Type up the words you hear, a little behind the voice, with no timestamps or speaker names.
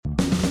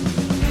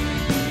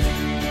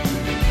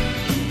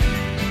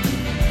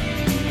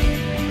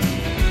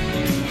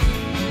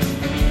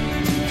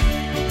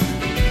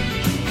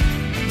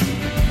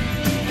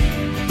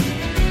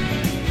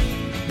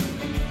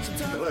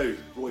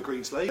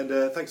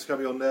Greenslade, and thanks for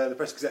coming on the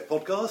Press Gazette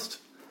podcast.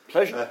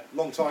 Pleasure.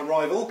 Long-time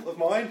rival of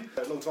mine,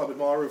 long-time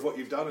admirer of what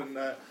you've done, and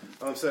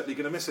I'm certainly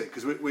going to miss it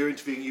because we're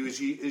interviewing you as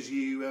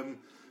you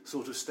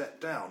sort of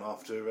stepped down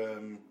after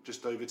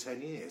just over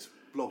 10 years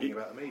blogging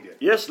about the media.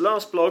 Yes,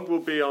 last blog will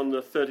be on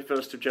the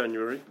 31st of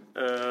January,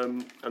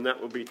 and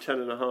that will be 10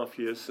 and a half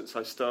years since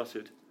I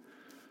started.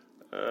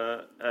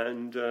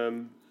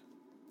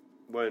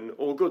 When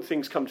all good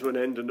things come to an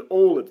end and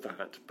all of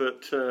that,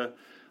 but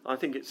I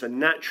think it's a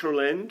natural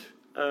end.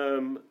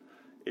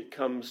 It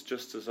comes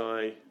just as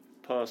I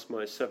pass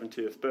my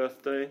 70th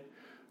birthday.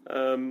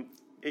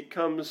 It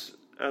comes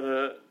at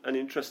an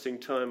interesting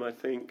time, I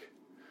think,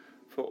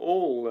 for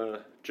all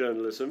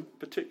journalism,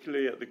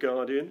 particularly at The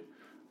Guardian,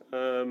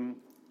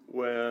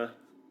 where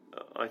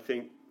I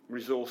think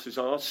resources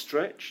are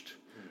stretched,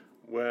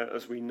 where,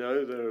 as we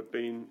know, there have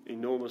been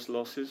enormous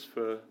losses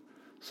for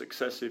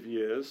successive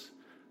years,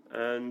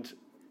 and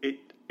it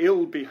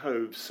ill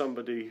behoves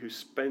somebody who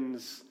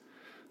spends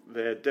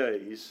their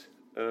days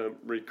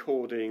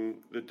recording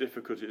the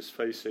difficulties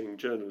facing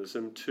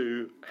journalism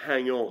to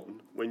hang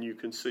on when you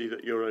can see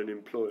that your own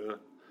employer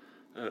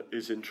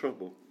is in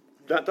trouble.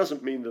 That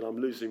doesn't mean that I'm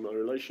losing my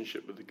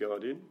relationship with The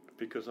Guardian,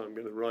 because I'm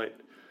going to write,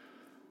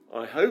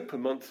 I hope, a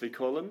monthly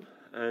column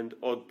and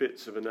odd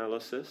bits of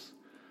analysis.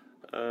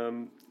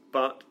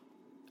 But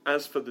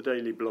as for the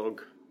daily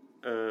blog,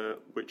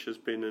 which has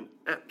been an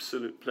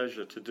absolute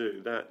pleasure to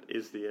do, that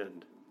is the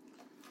end.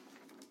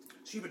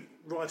 So you've been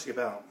writing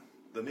about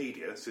the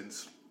media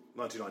since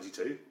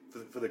 1992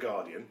 for The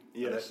Guardian,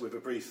 yes, with a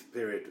brief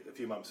period, a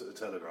few months at The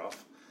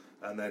Telegraph,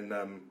 and then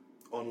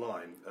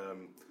online,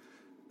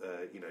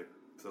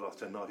 for the last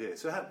 10 and a half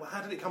years. So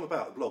how did it come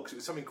about, the blog? 'Cause it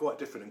was something quite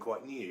different and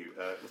quite new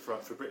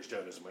for British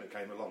journalism when it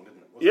came along,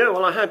 didn't it?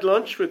 Well, I had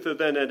lunch with the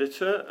then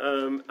editor,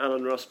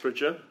 Alan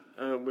Rusbridger,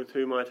 with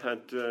whom I'd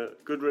had a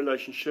good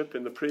relationship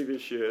in the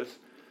previous years,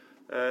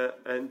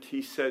 and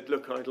he said,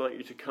 look, I'd like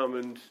you to come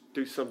and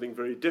do something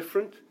very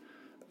different.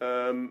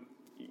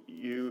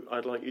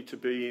 I'd like you to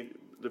be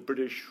the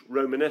British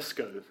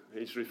Romanesco.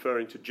 He's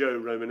referring to Joe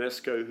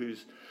Romanesco,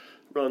 who's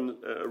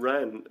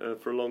ran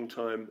for a long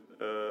time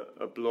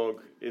a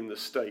blog in the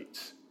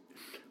States,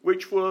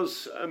 which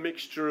was a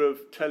mixture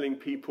of telling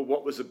people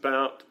what was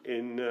about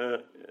in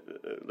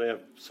they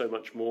have so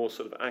much more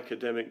sort of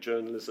academic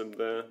journalism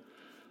there,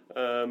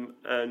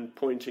 and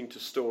pointing to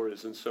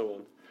stories and so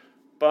on.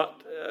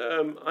 But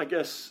I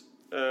guess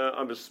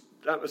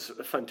that was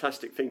a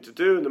fantastic thing to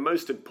do, and the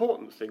most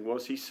important thing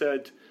was he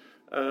said,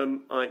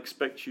 I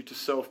expect you to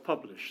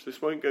self-publish.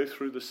 This won't go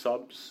through the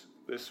subs.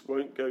 This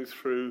won't go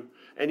through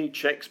any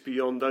checks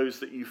beyond those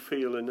that you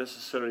feel are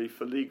necessary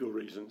for legal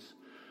reasons.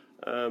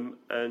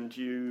 And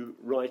you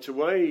write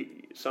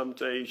away. Some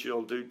days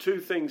you'll do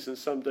 2 things, and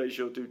some days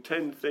you'll do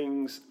 10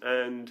 things,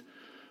 and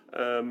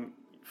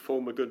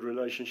form a good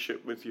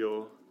relationship with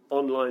your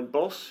online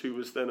boss, who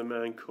was then a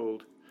man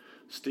called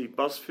Steve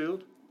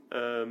Busfield,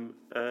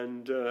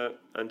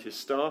 and his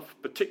staff.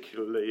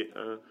 Particularly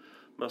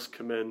must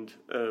commend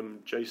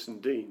Jason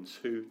Deans,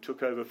 who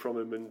took over from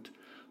him, and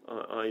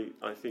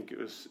I think it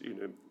was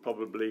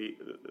probably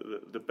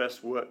the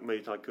best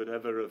workmate I could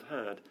ever have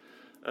had.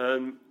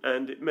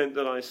 And it meant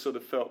that I sort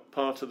of felt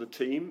part of the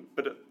team,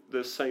 but at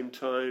the same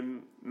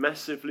time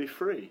massively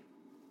free.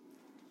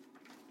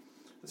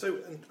 So,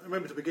 and I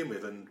remember to begin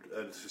with, and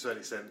to a certain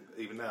extent,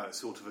 even now, it's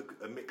sort of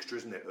a mixture,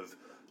 isn't it, of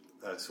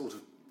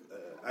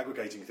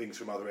aggregating things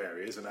from other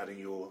areas and adding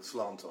your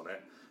slant on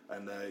it,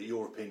 and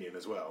your opinion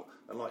as well.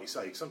 And like you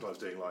say, sometimes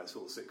doing like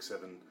sort of 6,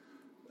 7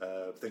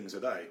 things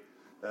a day.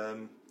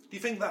 Do you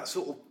think that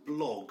sort of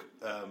blog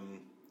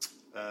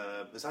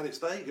has had its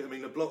day? I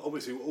mean, the blog,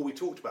 obviously, all we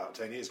talked about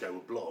 10 years ago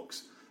were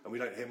blogs, and we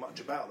don't hear much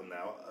about them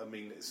now. I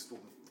mean, it's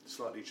sort of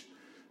slightly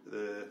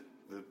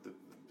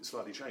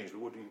changed,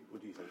 but what do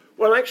you think?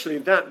 Well, actually,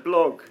 that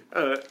blog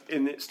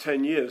in its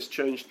 10 years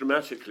changed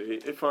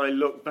dramatically. If I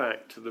look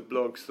back to the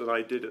blogs that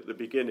I did at the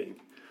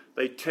beginning,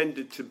 they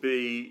tended to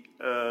be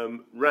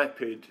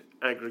rapid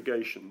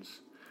aggregations,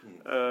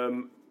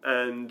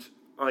 and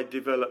I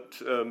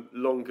developed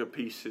longer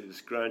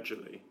pieces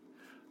gradually.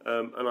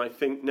 And I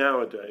think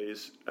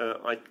nowadays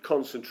I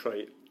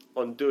concentrate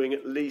on doing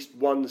at least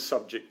one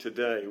subject a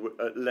day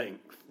at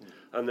length,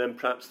 and then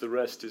perhaps the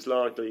rest is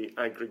largely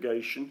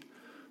aggregation.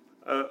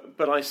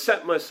 But I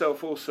set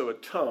myself also a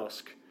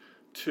task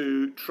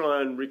to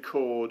try and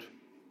record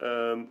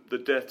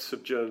the deaths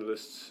of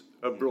journalists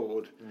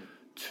abroad,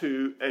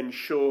 to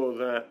ensure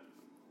that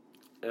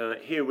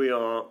here we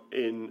are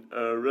in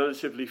a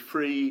relatively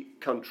free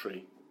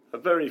country, a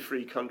very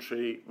free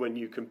country when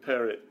you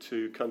compare it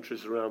to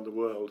countries around the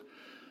world.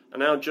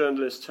 And our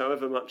journalists,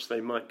 however much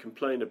they might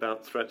complain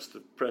about threats to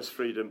press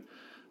freedom,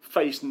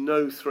 face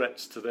no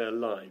threats to their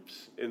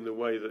lives in the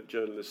way that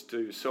journalists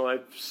do. So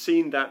I've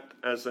seen that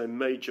as a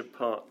major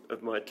part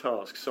of my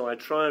task. So I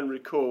try and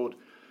record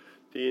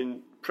the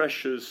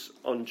pressures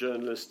on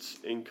journalists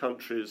in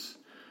countries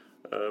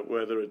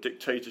where there are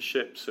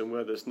dictatorships and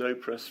where there's no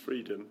press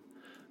freedom,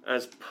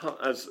 as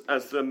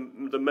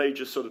the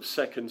major sort of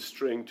second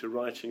string to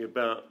writing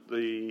about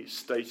the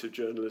state of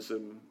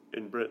journalism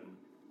in Britain.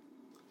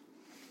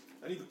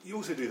 And you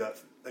also do that,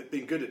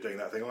 been good at doing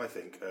that thing, I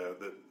think,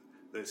 that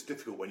it's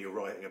difficult when you're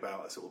writing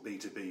about a sort of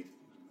B2B,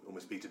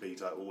 almost B2B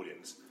type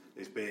audience,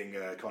 is being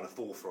kind of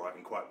forthright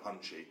and quite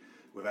punchy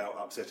without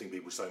upsetting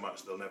people so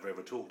much that they'll never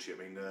ever talk to you.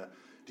 I mean,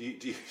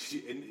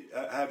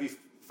 have you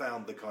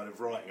found the kind of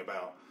writing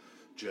about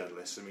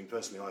journalists? I mean,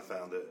 personally, I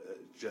found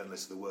that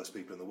journalists are the worst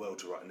people in the world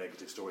to write a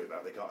negative story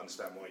about. They can't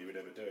understand why you would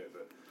ever do it,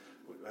 but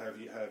how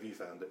have you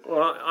found it?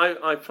 Well,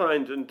 I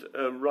find, and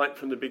right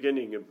from the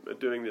beginning of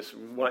doing this,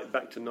 right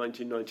back to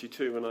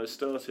 1992 when I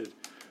started,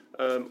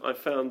 I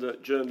found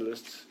that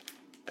journalists,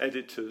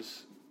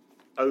 editors,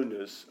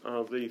 owners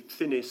are the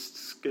thinnest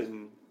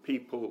skinned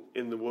people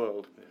in the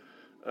world.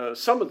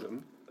 Some of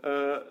them,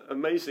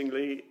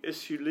 amazingly,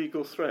 issue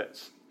legal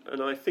threats.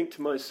 And I think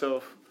to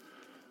myself,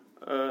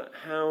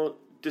 how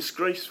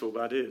disgraceful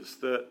that is,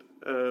 that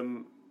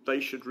they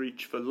should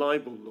reach for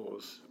libel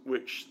laws,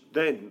 which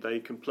then they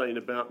complain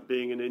about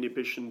being an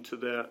inhibition to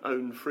their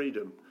own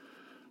freedom.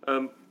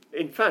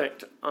 In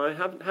fact, I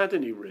haven't had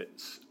any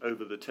writs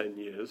over the 10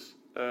 years.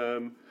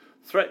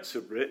 Threats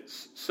of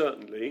writs,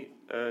 certainly,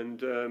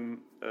 and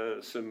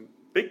some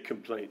big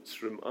complaints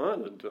from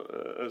Ireland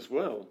as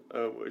well,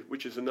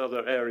 which is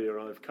another area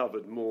I've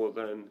covered more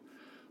than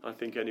I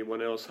think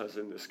anyone else has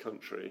in this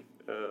country,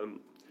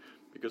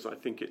 because I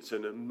think it's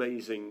an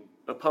amazing,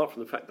 apart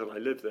from the fact that I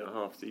live there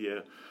half the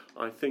year,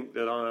 I think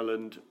that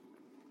Ireland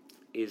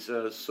is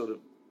a sort of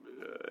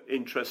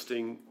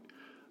interesting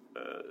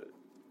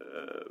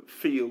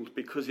field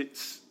because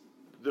it's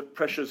the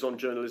pressures on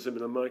journalism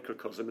in a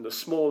microcosm, in a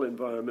small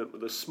environment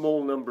with a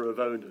small number of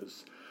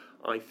owners.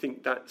 I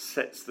think that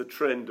sets the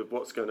trend of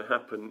what's going to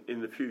happen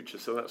in the future,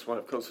 so that's why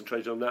I've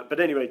concentrated on that. But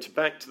anyway,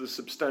 back to the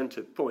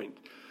substantive point,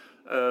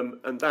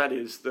 and that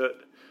is that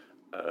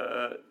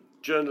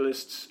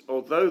journalists,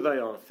 although they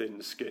are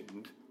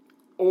thin-skinned,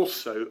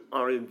 also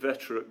are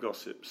inveterate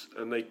gossips,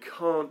 and they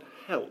can't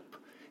help,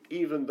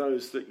 even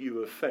those that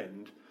you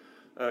offend,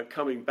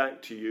 coming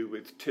back to you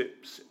with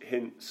tips,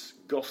 hints,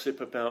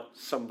 gossip about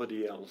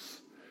somebody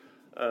else.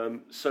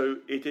 So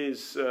it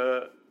is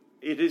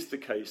the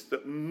case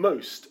that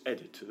most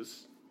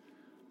editors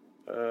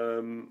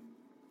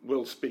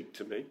will speak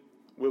to me,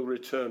 will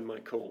return my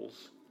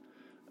calls,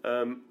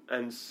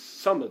 and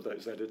some of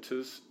those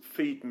editors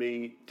feed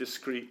me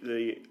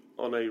discreetly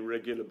on a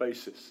regular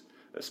basis,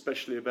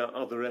 especially about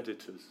other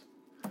editors,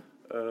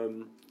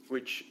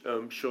 which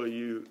I'm sure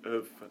you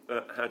have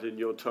had in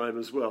your time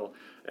as well.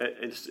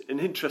 It's an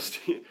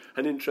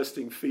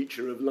interesting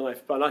feature of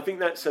life, but I think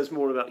that says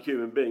more about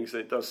human beings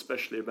than it does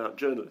especially about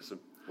journalism.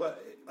 Well,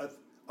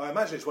 I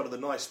imagine it's one of the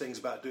nice things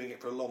about doing it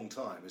for a long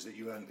time is that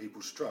you earn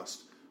people's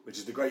trust, which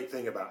is the great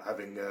thing about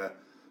having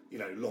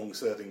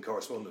long-serving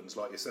correspondents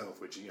like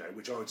yourself, which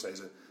I would say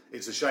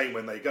it's a shame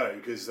when they go,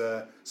 because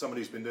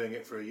somebody who's been doing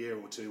it for a year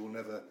or two will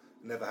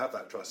never have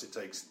that trust. It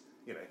takes,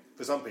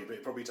 for some people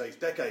it probably takes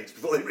decades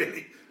before they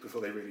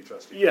really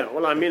trust you. Yeah,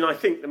 well, I mean, I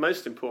think the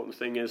most important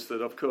thing is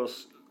that, of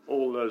course,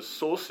 all those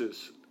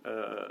sources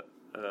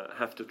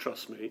have to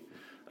trust me,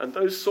 and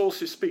those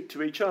sources speak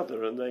to each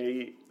other, and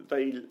they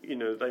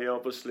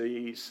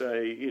obviously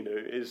say,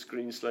 is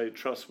Greenslade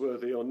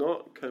trustworthy or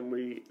not? Can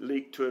we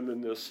leak to him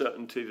in the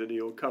certainty that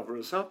he'll cover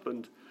us up?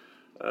 And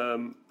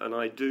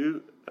I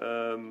do,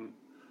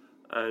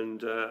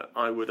 and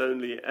I would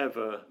only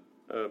ever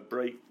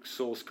break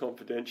source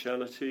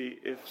confidentiality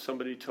if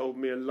somebody told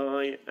me a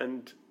lie,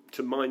 and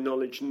to my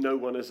knowledge, no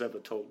one has ever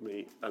told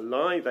me a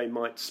lie. They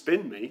might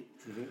spin me,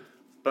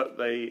 but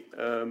they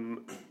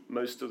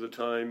most of the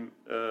time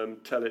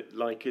tell it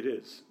like it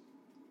is.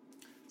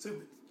 So,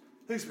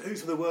 who's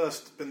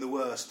been the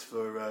worst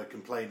for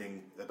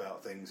complaining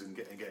about things and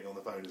getting on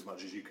the phone as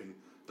much as you can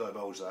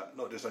divulge that?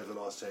 Not just over the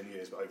last 10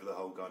 years, but over the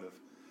whole kind of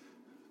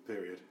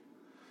period.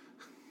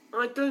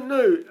 I don't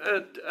know.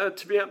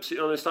 To be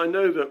absolutely honest, I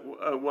know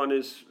that one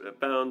is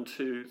bound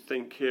to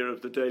think here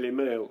of the Daily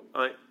Mail.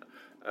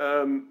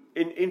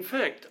 In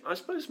fact, I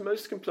suppose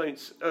most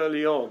complaints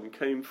early on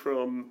came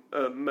from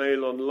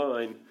Mail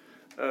Online,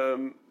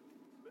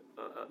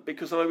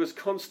 because I was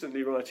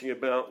constantly writing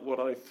about what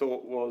I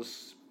thought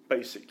was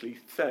basically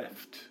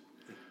theft.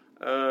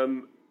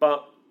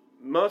 But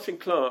Martin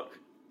Clark,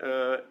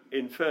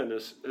 in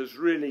fairness, has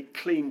really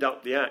cleaned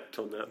up the act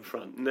on that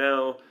front.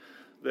 Now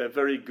they're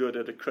very good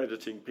at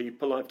accrediting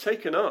people. I've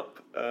taken up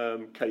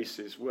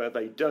cases where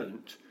they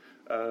don't.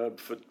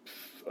 For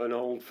an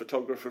old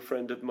photographer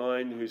friend of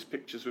mine whose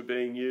pictures were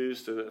being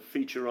used, and a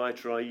feature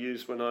writer I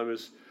used when I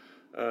was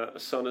a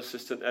Sun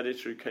assistant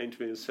editor who came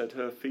to me and said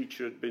her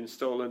feature had been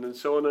stolen and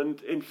so on.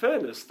 And in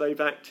fairness, they've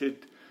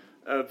acted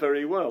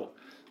very well.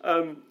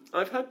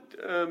 I've had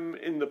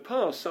in the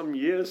past, some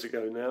years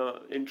ago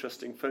now,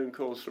 interesting phone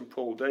calls from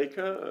Paul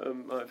Dacre.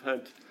 I've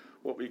had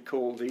what we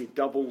call the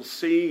double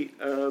C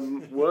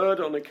word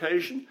on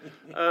occasion.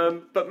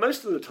 But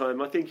most of the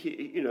time, I think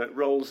it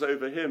rolls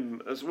over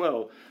him as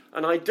well.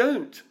 And I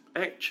don't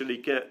actually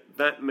get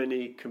that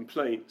many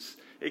complaints,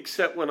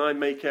 except when I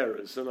make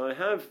errors. And I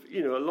have,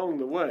 along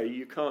the way,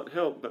 you can't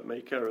help but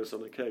make errors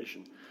on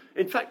occasion.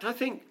 In fact, I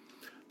think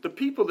the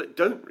people that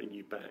don't ring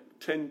you back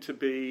tend to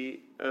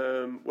be,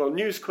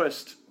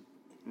 NewsQuest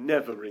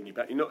never ring you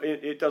back.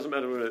 It doesn't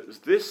matter whether it's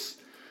this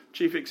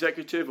chief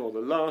executive or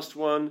the last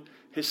one.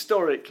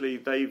 Historically,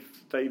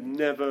 they've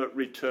never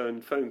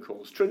returned phone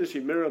calls. Trinity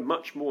Mirror,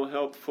 much more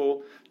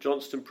helpful.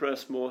 Johnston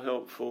Press, more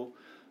helpful.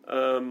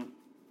 So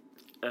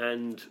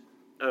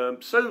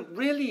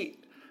really,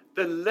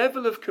 the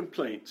level of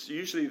complaints,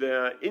 usually they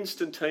are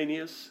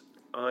instantaneous.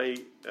 I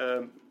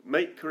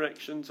make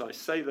corrections. I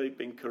say they've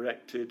been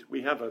corrected.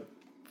 We have a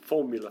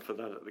formula for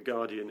that at The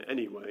Guardian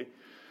anyway.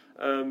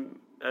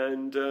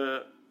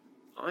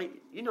 I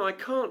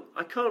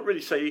can't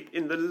really say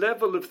in the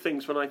level of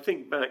things when I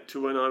think back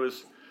to when I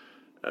was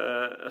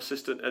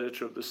assistant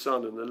editor of The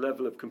Sun and the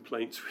level of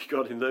complaints we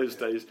got in those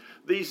days,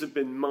 these have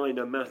been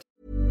minor matters.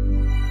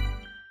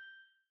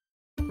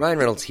 Ryan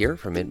Reynolds here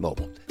from Mint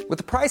Mobile. With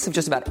the price of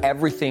just about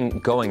everything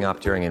going up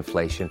during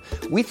inflation,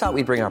 we thought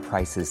we'd bring our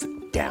prices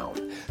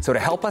down. So to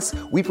help us,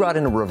 we brought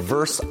in a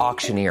reverse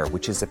auctioneer,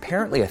 which is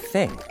apparently a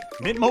thing.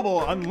 Mint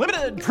Mobile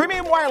Unlimited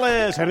Premium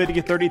Wireless. How to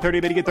get 30,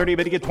 30, bit to get 30,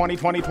 bit to get 20,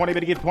 20, 20, bit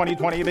to get 20,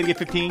 20, bit to get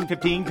 15,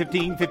 15,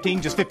 15,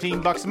 15, just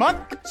 $15 a month?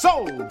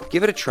 Sold!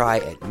 Give it a try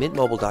at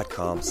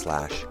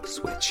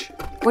mintmobile.com/switch.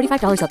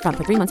 $45 up front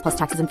for 3 months plus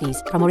taxes and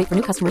fees. Promo rate for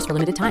new customers for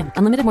limited time.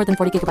 Unlimited more than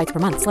 40 gigabytes per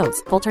month.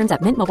 Slows full terms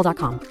at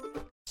mintmobile.com.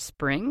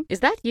 Spring? Is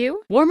that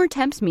you? Warmer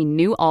temps mean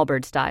new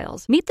Allbirds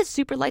styles. Meet the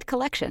Superlight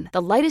Collection,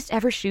 the lightest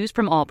ever shoes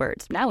from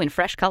Allbirds, now in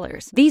fresh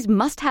colors. These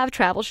must-have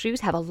travel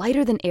shoes have a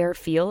lighter-than-air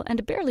feel and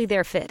a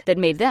barely-there fit that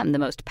made them the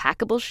most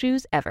packable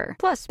shoes ever.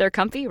 Plus, they're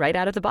comfy right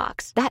out of the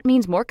box. That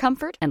means more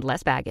comfort and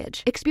less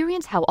baggage.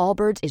 Experience how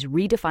Allbirds is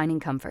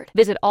redefining comfort.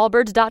 Visit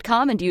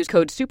allbirds.com and use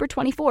code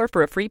SUPER24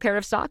 for a free pair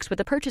of socks with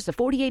a purchase of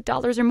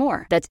 $48 or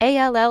more. That's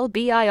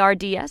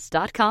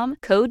ALLBIRDS.com,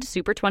 code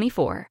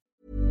SUPER24.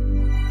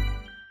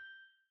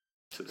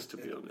 To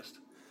be honest.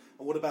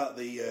 And what about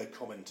the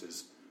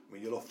commenters? I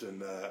mean,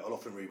 I'll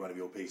often read one of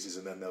your pieces,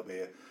 and then there'll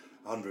be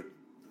 100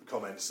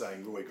 comments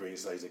saying Roy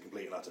Greenslade's a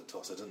complete and utter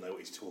tosser, doesn't know what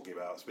he's talking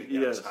about, speaking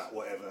out his hat,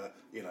 whatever,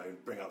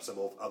 bring up some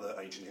other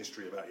ancient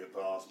history about your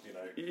past,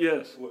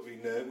 Yes. What we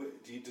know.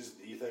 Are you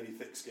fairly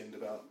thick-skinned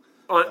about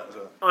that as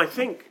well? I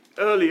think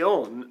early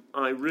on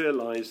I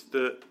realised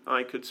that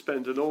I could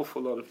spend an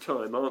awful lot of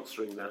time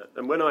answering that,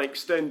 and when I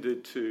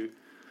extended to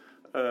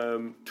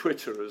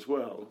Twitter as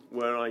well,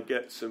 where I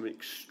get some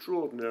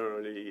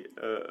extraordinarily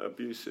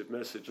abusive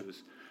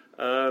messages,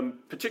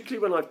 particularly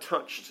when I've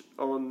touched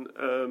on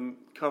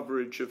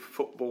coverage of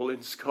football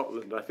in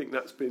Scotland. I think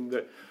that's been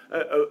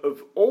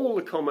of all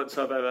the comments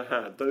I've ever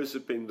had, those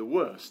have been the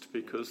worst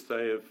because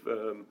they've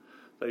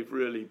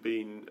really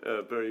been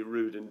very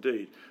rude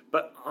indeed.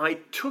 But I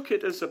took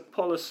it as a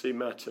policy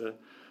matter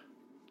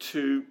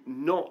to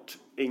not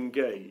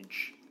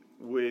engage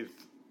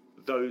with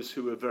those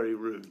who are very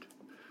rude.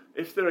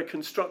 If there are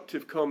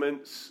constructive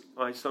comments,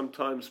 I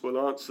sometimes will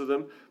answer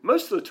them.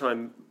 Most of the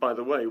time, by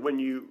the way, when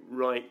you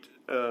write,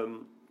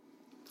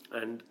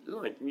 and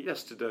like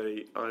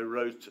yesterday, I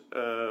wrote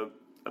a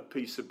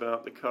piece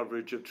about the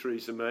coverage of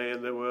Theresa May,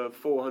 and there were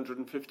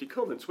 450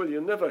 comments. Well,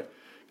 you're never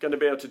going to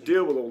be able to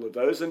deal with all of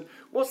those. And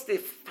what's the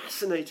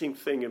fascinating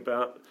thing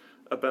about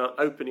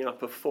opening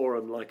up a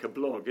forum like a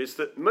blog is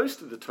that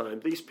most of the time,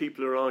 these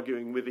people are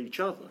arguing with each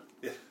other.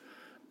 Yeah.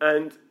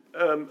 And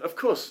of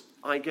course,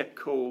 I get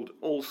called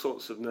all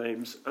sorts of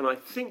names, and I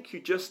think you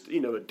just,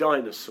 a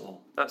dinosaur.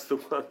 That's the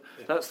one.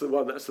 Yeah. That's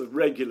the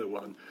regular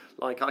one.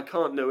 Like, I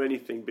can't know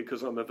anything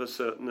because I'm of a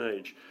certain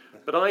age.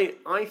 But I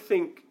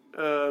think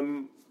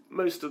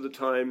most of the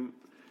time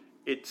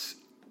it's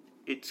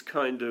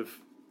kind of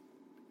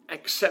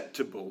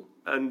acceptable.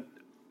 And,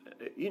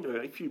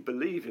 if you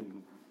believe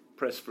in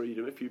press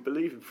freedom, if you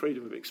believe in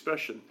freedom of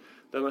expression,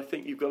 then I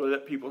think you've got to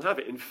let people have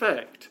it. In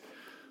fact,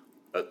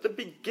 at the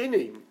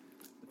beginning,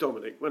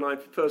 Dominic, when I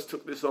first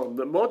took this on,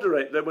 there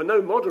were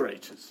no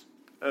moderators.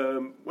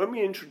 When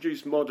we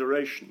introduced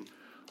moderation,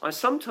 I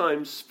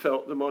sometimes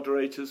felt the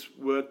moderators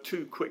were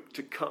too quick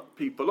to cut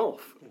people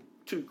off,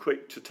 too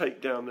quick to take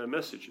down their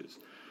messages.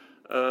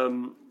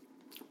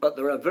 But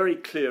there are very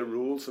clear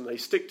rules, and they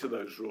stick to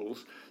those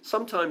rules.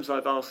 Sometimes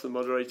I've asked the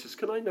moderators,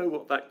 can I know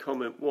what that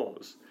comment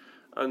was?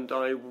 And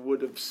I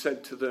would have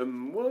said to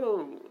them,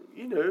 well,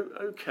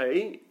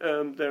 okay,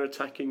 they're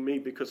attacking me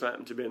because I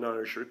happen to be an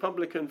Irish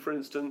Republican, for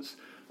instance.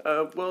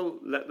 Well,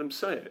 let them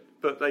say it.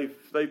 But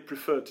they've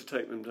preferred to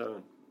take them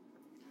down.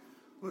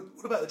 What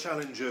about the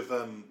challenge of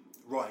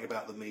writing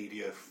about the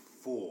media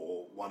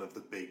for one of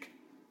the big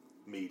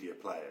media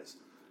players?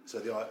 So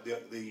the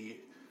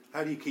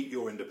how do you keep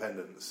your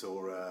independence,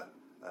 or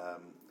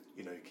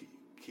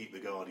keep the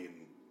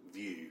Guardian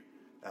view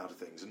out of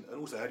things, and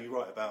also how do you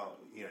write about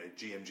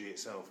GMG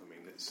itself? I mean,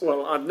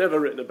 well, I've never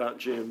written about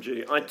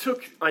GMG. I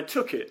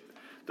took it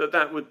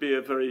that would be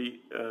a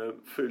very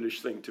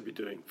foolish thing to be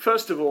doing.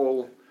 First of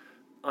all,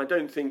 I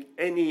don't think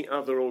any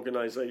other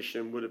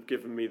organisation would have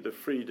given me the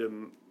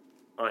freedom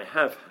I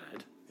have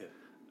had.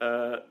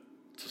 to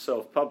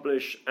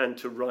self-publish and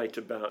to write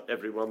about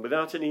everyone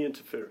without any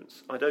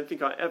interference. I don't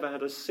think I ever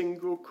had a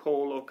single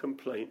call or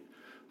complaint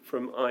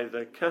from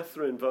either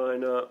Catherine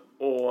Viner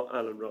or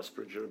Alan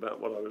Rusbridger about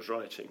what I was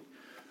writing.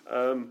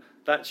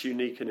 That's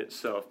unique in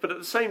itself. But at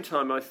the same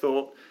time, I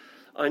thought,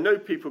 I know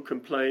people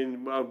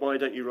complain, well, why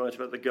don't you write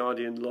about the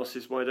Guardian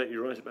losses? Why don't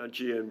you write about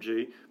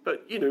GMG?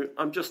 But,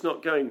 I'm just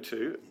not going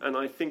to. And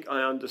I think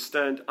I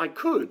understand I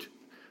could.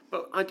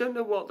 But I don't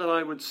know what that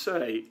I would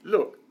say.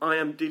 Look, I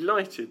am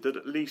delighted that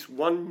at least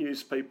one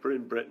newspaper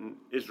in Britain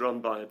is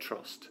run by a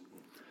trust.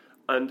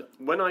 And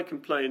when I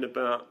complain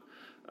about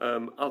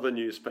other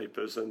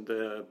newspapers and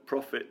their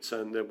profits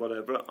and their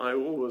whatever, I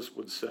always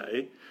would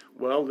say,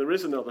 well, there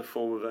is another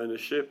form of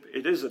ownership.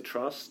 It is a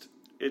trust.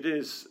 It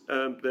is,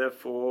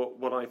 therefore,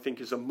 what I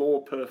think is a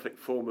more perfect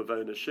form of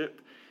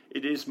ownership.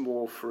 It is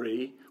more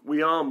free.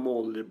 We are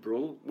more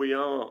liberal. We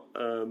are,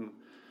 there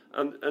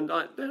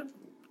are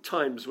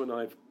times when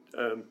I've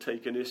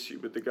taken issue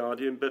with the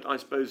Guardian, but I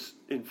suppose,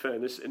 in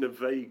fairness, in a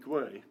vague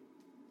way.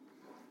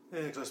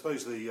 Yeah, because I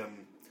suppose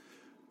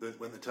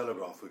when the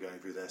Telegraph were going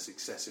through their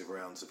successive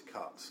rounds of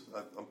cuts,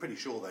 I'm pretty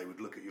sure they would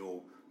look at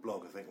your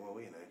blog and think, well,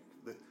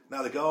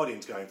 now the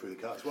Guardian's going through the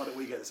cuts, why don't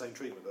we get the same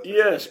treatment?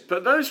 Yes,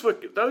 but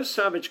those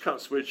savage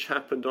cuts which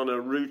happened on a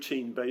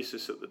routine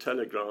basis at the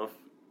Telegraph,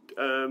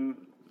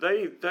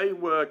 they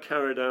were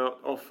carried out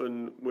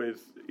often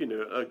with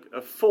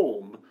a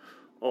form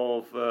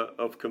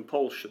of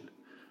compulsion.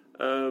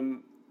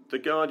 The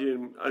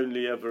Guardian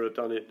only ever had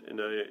done it in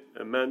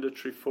a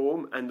mandatory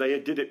form, and they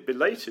did it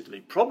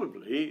belatedly.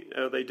 Probably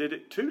they did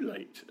it too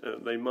late.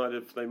 They might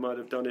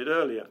have done it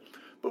earlier,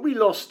 but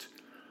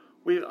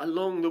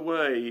along the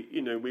way,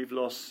 we've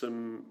lost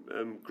some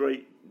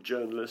great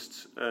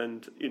journalists,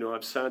 and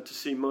I'm sad to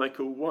see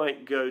Michael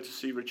White go, to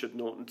see Richard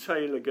Norton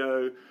Taylor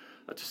go,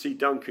 to see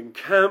Duncan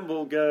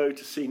Campbell go,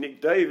 to see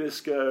Nick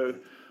Davis go.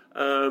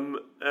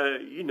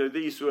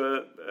 These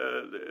were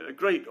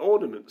great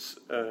ornaments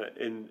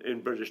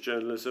in British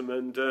journalism,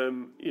 and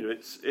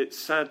it's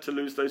sad to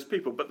lose those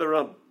people. But there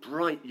are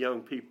bright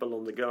young people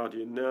on the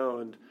Guardian now,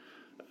 and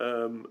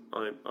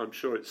I'm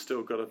sure it's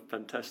still got a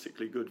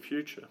fantastically good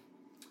future.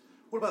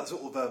 What about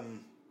sort of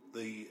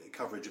the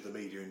coverage of the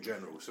media in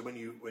general? So when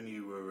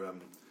you were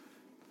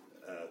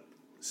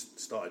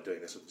started doing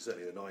this,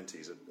 certainly in the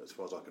 90s, as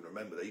far as I can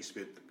remember, there used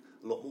to be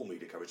a lot more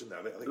media coverage, didn't there?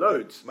 I think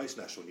loads. Most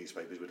national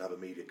newspapers would have a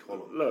media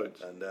column.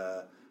 Loads. And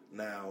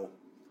now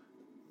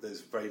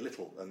there's very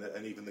little.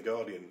 And even The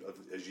Guardian,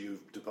 as your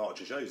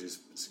departure shows, is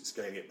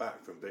scaling it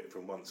back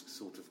from once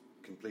sort of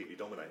completely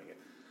dominating it.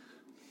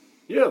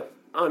 Yeah.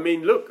 I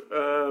mean, look,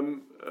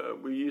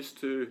 we used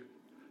to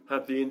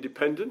have The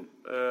Independent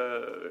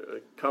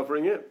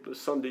covering it. The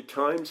Sunday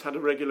Times had a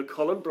regular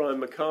column. Brian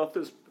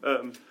MacArthur's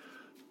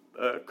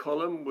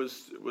column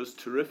was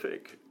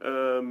terrific.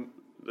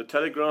 The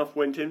Telegraph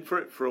went in for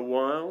it for a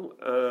while,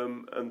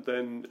 and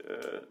then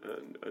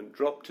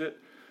dropped it.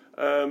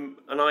 And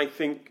I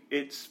think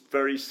it's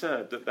very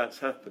sad that that's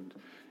happened.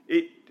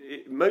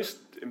 Most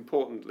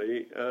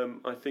importantly,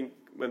 I think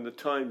when the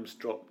Times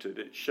dropped it,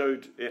 it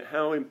showed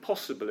how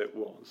impossible it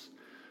was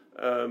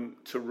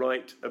to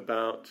write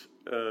about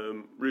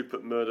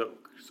Rupert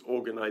Murdoch's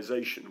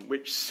organisation,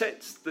 which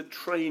sets the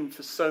train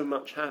for so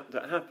much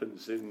that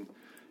happens in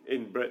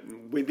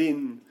Britain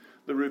within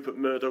the Rupert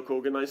Murdoch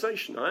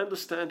organisation. I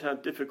understand how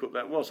difficult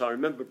that was. I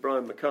remember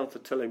Brian MacArthur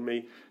telling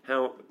me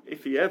how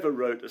if he ever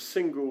wrote a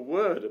single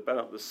word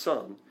about the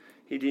Sun,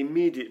 he'd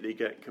immediately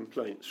get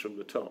complaints from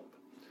the top.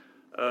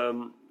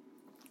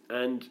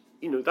 And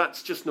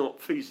that's just not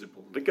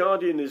feasible. The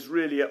Guardian is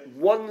really at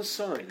one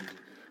side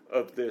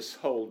of this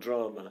whole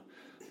drama,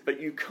 but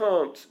you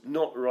can't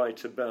not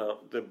write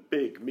about the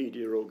big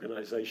media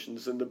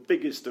organisations, and the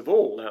biggest of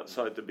all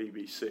outside the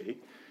BBC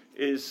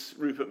is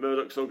Rupert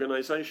Murdoch's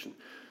organisation.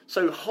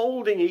 So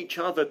holding each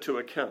other to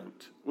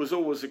account was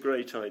always a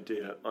great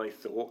idea, I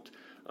thought.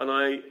 And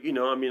I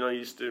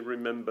used to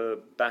remember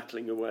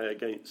battling away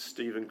against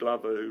Stephen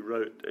Glover, who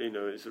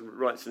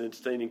writes an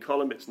entertaining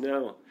column. It's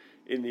now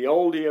in the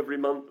Oldie every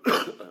month.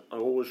 I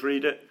always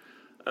read it.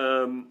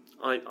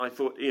 I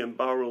thought Ian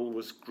Burrell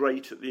was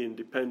great at The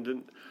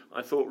Independent.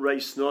 I thought Ray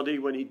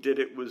Snoddy, when he did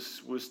it,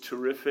 was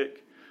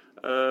terrific.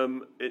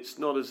 It's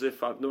not as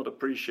if I've not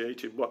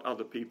appreciated what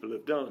other people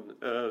have done.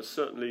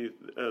 Certainly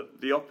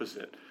the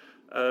opposite.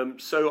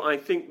 So I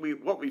think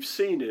what we've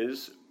seen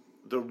is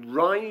the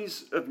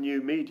rise of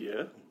new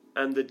media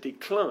and the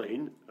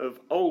decline of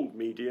old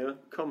media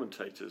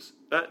commentators.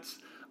 That's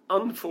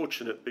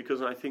unfortunate,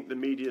 because I think the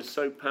media is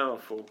so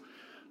powerful.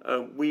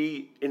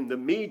 We in the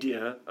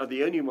media are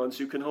the only ones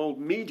who can hold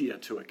media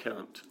to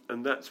account,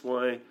 and that's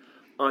why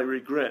I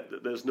regret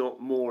that there's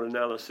not more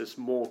analysis,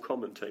 more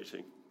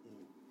commentating.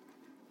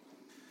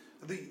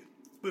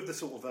 With the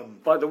sort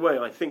of By the way,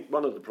 I think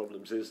one of the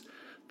problems is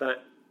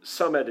that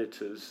some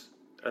editors,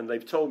 and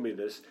they've told me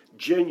this,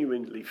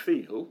 genuinely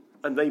feel,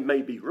 and they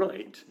may be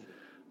right,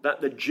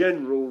 that the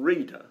general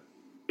reader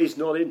is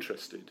not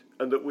interested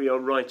and that we are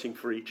writing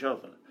for each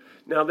other.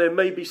 Now, there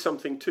may be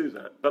something to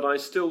that, but I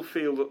still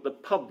feel that the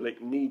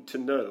public need to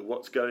know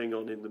what's going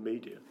on in the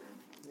media.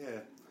 Yeah.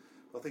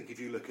 I think if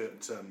you look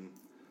at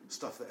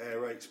stuff that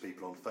aerates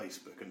people on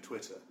Facebook and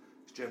Twitter,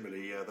 it's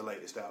generally the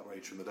latest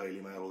outrage from the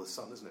Daily Mail or the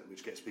Sun, isn't it?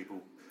 Which gets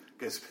people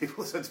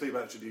sends people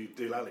actually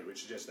do lally,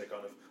 which suggests they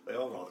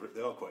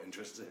are quite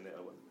interested in it.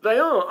 They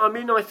are. I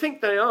mean, I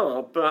think they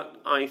are, but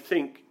I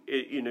think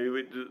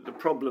the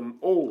problem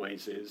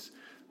always is,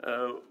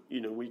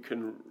 we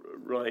can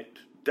write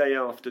day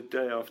after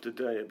day after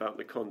day about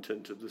the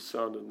content of the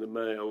Sun and the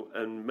Mail,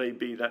 and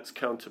maybe that's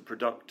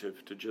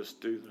counterproductive to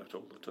just do that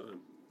all the time.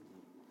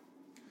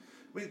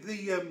 I mean,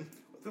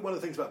 I think one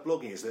of the things about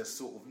blogging is there's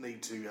sort of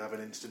need to have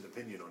an instant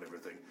opinion on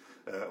everything,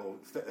 or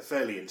a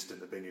fairly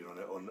instant opinion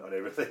on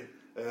everything.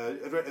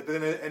 Have there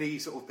been any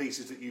sort of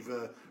pieces that you've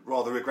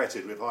rather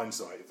regretted with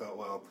hindsight? You felt,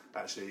 well,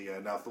 actually,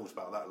 now I've thought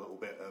about that a little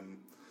bit,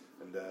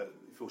 and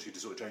forced you to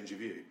sort of change your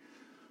view?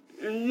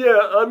 Yeah,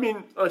 I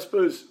mean, I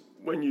suppose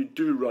when you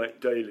do write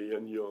daily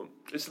and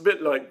it's a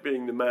bit like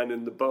being the man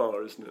in the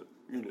bar, isn't it?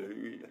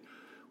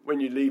 When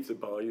you leave the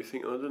bar, you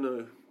think, I don't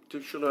know,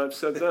 should I have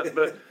said that?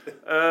 But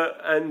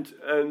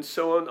and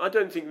so on. I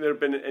don't think there have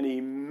been any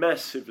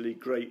massively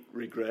great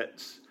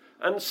regrets.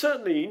 And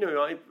certainly,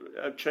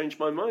 I've changed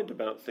my mind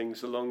about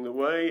things along the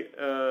way.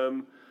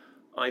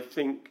 I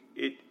think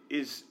it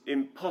is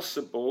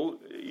impossible,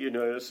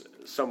 as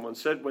someone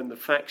said, when the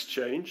facts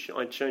change,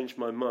 I change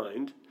my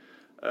mind.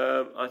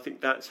 I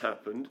think that's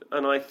happened.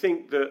 And I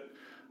think that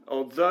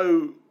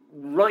although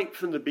right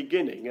from the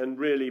beginning, and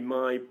really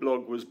my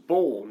blog was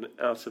born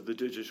out of the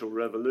digital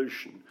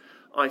revolution,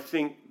 I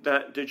think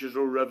that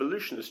digital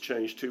revolution has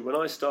changed too. When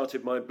I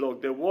started my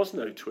blog, there was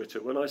no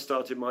Twitter. When I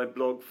started my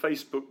blog,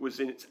 Facebook was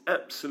in its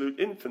absolute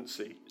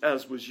infancy,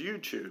 as was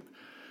YouTube.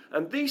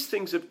 And these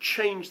things have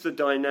changed the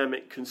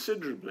dynamic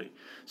considerably,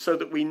 so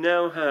that we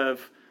now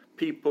have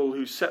people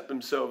who set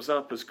themselves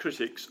up as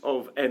critics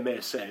of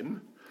MSM,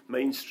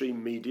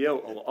 mainstream media,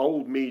 or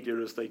old media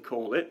as they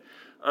call it,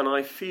 and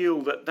I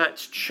feel that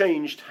that's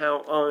changed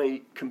how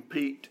I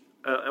compete,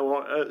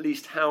 or at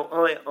least how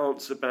I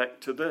answer back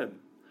to them.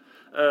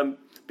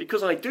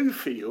 Because I do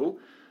feel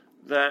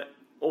that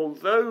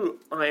although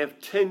I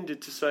have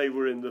tended to say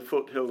we're in the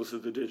foothills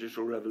of the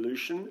digital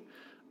revolution,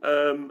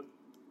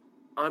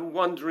 I'm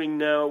wondering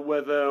now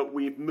whether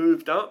we've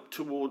moved up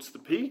towards the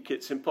peak.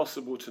 It's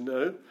impossible to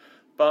know.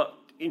 But,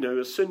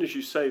 as soon as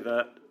you say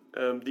that,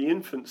 the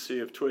infancy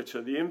of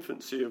Twitter, the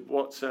infancy of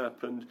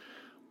WhatsApp and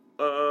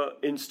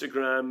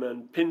Instagram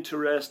and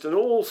Pinterest and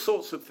all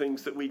sorts of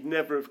things that we'd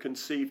never have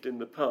conceived in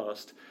the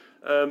past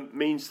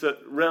means that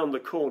round the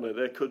corner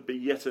there could be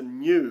yet a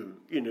new,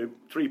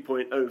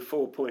 3.0,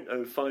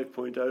 4.0,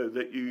 5.0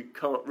 that you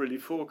can't really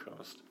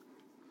forecast.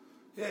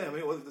 Yeah, I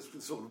mean,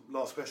 the sort of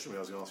last question I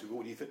was going to ask you.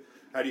 What do you think?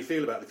 How do you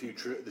feel about the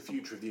future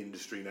of the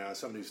industry now? As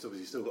someone who's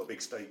obviously still got a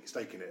big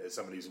stake in it, as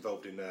someone who's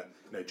involved in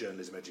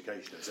journalism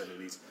education and sending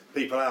these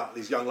people out,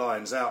 these young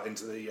lions out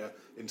into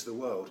the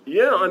world.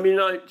 Yeah, I mean,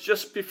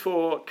 just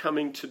before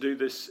coming to do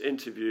this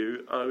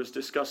interview, I was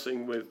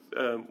discussing with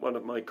one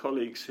of my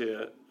colleagues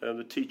here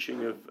the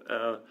teaching of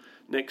our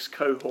next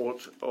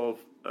cohort of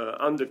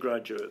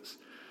undergraduates,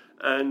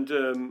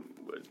 and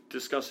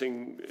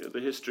discussing the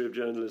history of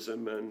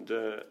journalism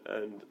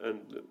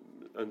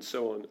and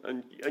so on.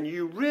 And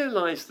you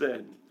realise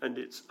then, and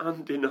it's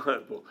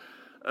undeniable,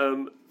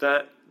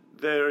 that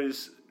there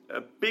is a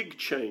big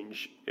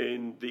change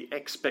in the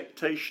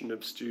expectation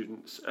of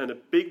students and a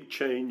big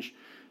change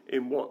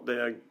in what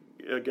they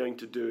are going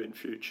to do in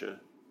future.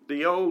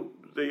 The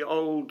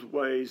old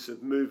ways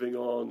of moving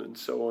on and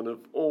so on have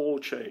all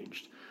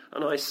changed.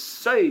 And I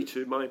say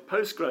to my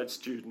postgrad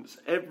students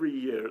every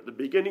year, at the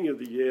beginning of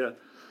the year,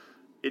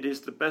 it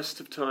is the best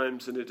of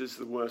times and it is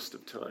the worst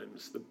of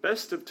times. The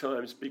best of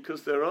times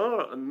because there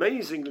are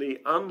amazingly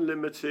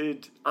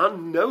unlimited,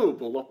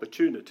 unknowable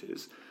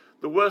opportunities.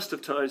 The worst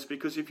of times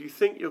because if you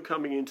think you're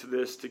coming into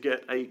this to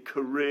get a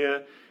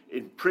career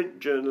in print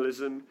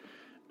journalism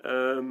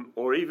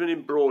or even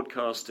in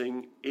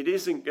broadcasting, it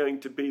isn't going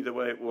to be the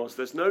way it was.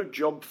 There's no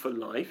job for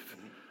life,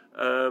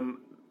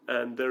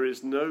 and there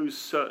is no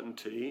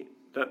certainty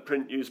that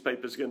print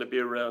newspapers are going to be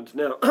around.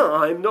 Now,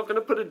 I'm not going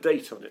to put a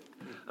date on it,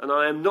 and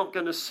I am not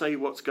going to say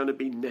what's going to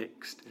be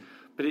next,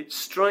 but it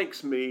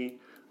strikes me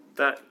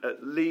that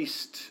at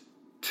least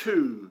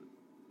 2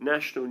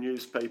 national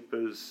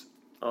newspapers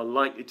are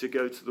likely to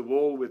go to the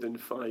wall within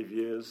 5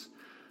 years.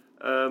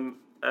 And,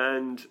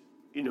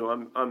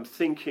 I'm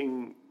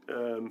thinking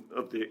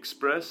of the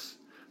Express,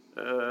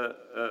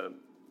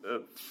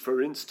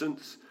 for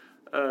instance,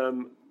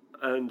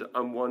 and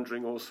I'm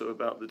wondering also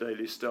about the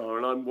Daily Star,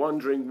 and I'm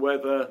wondering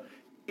whether,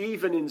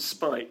 even in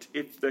spite,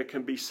 if there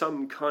can be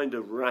some kind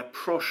of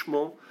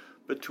rapprochement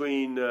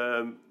between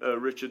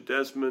Richard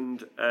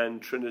Desmond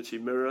and Trinity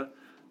Mirror,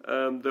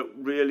 that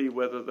really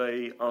whether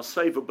they are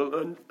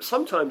savable. And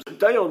sometimes,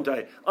 day on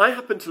day, I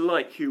happen to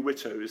like Hugh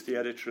Whitto, who's the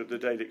editor of the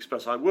Daily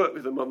Express. I worked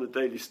with him on the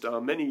Daily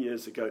Star many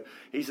years ago.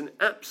 He's an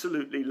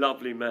absolutely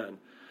lovely man.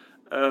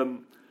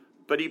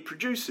 But he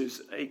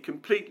produces a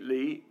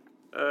completely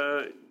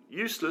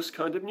useless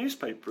kind of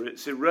newspaper.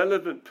 It's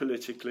irrelevant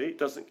politically. It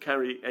doesn't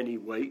carry any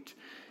weight.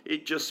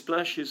 It just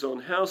splashes on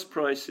house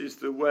prices,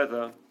 the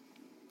weather,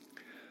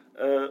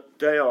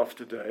 day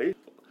after day.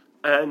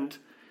 And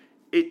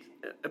it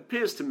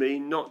appears to me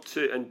not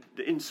to, and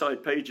the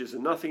inside pages are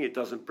nothing. It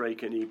doesn't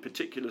break any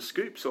particular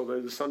scoops,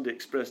 although the Sunday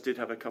Express did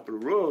have a couple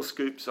of royal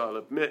scoops, I'll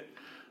admit,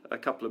 a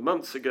couple of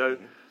months ago.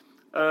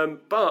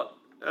 But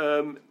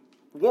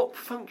what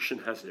function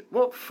has it?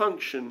 What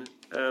function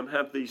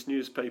have these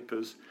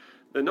newspapers?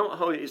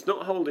 It's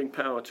not holding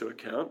power to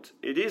account.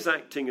 It is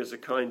acting as a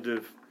kind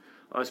of,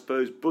 I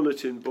suppose,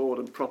 bulletin board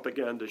and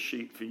propaganda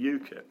sheet for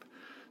UKIP.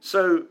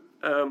 So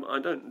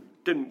I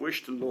didn't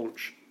wish to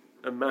launch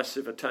a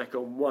massive attack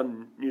on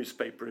one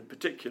newspaper in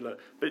particular,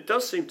 but it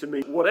does seem to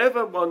me,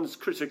 whatever one's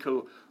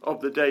critical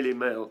of the Daily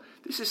Mail,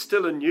 this is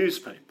still a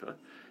newspaper.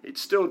 It's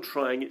still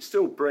trying, it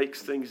still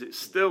breaks things, it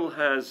still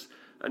has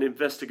an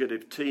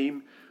investigative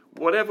team.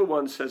 Whatever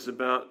one says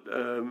about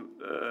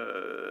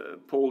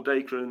Paul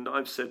Dacre, and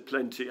I've said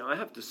plenty, I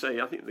have to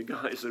say I think the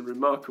guy is a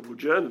remarkable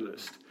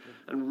journalist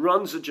and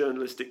runs a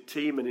journalistic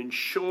team and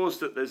ensures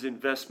that there's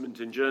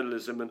investment in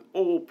journalism, and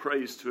all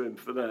praise to him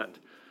for that.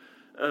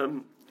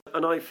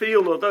 And I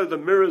feel, although the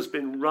Mirror's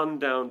been run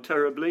down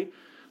terribly,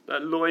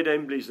 that Lloyd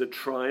Embley's a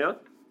trier,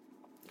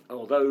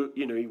 although,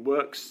 you know, he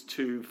works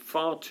to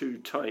far too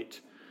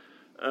tight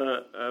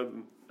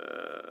an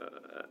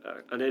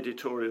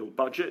editorial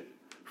budget,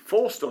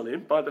 forced on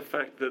him by the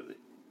fact that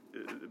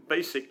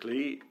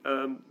basically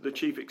the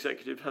chief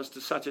executive has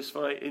to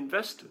satisfy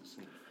investors,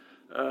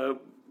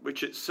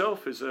 which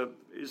itself is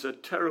a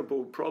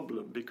terrible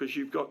problem, because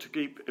you've got to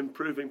keep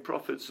improving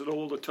profits at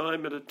all the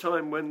time at a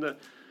time when the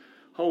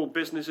whole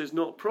business is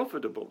not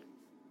profitable.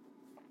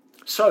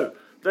 So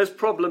there's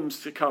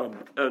problems to come,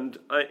 and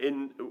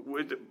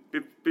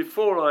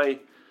before I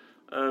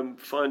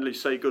finally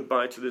say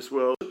goodbye to this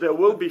world, there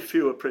will be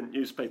fewer print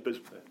newspapers.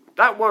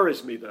 That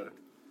worries me, though.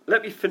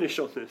 Let me finish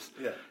on this.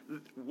 Yeah.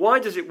 Why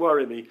does it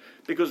worry me?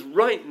 Because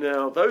right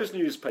now, those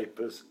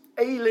newspapers,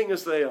 ailing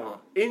as they are,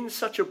 in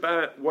such a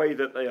bad way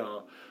that they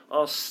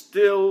are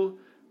still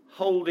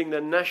holding the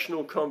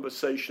national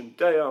conversation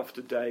day after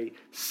day,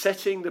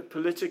 setting the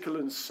political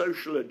and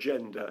social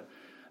agenda,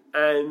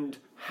 and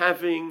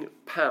having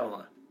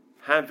power,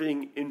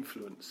 having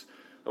influence.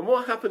 And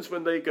what happens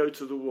when they go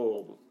to the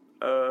wall?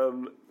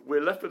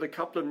 We're left with a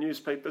couple of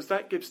newspapers.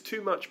 That gives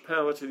too much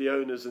power to the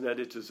owners and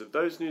editors of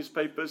those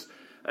newspapers,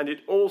 and it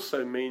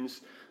also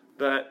means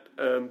that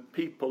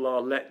people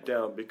are let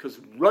down, because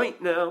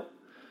right now,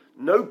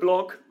 no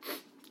blog,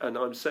 and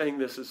I'm saying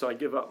this as I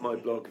give up my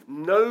blog,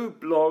 no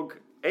blog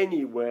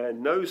anywhere,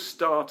 no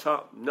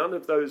startup, none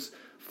of those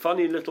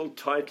funny little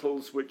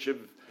titles which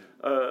have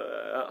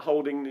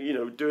holding,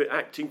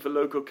 acting for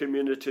local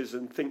communities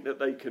and think that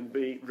they can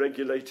be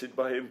regulated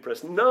by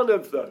Impress. None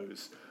of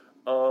those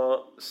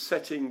are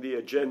setting the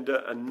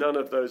agenda, and none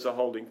of those are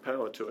holding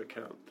power to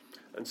account.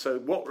 And so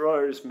what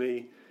worries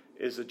me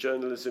is a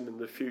journalism in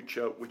the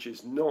future which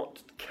is not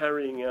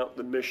carrying out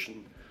the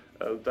mission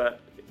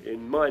that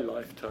in my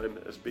lifetime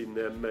has been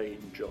their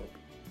main job.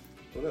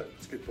 Well, look,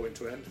 that's a good point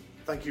to end.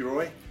 Thank you,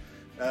 Roy.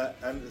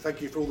 And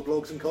thank you for all the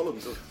blogs and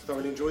columns. I've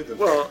thoroughly enjoyed them.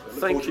 Well,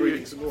 thank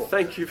you.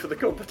 Thank you for the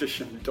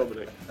competition,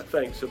 Dominic.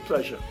 Thanks, a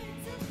pleasure.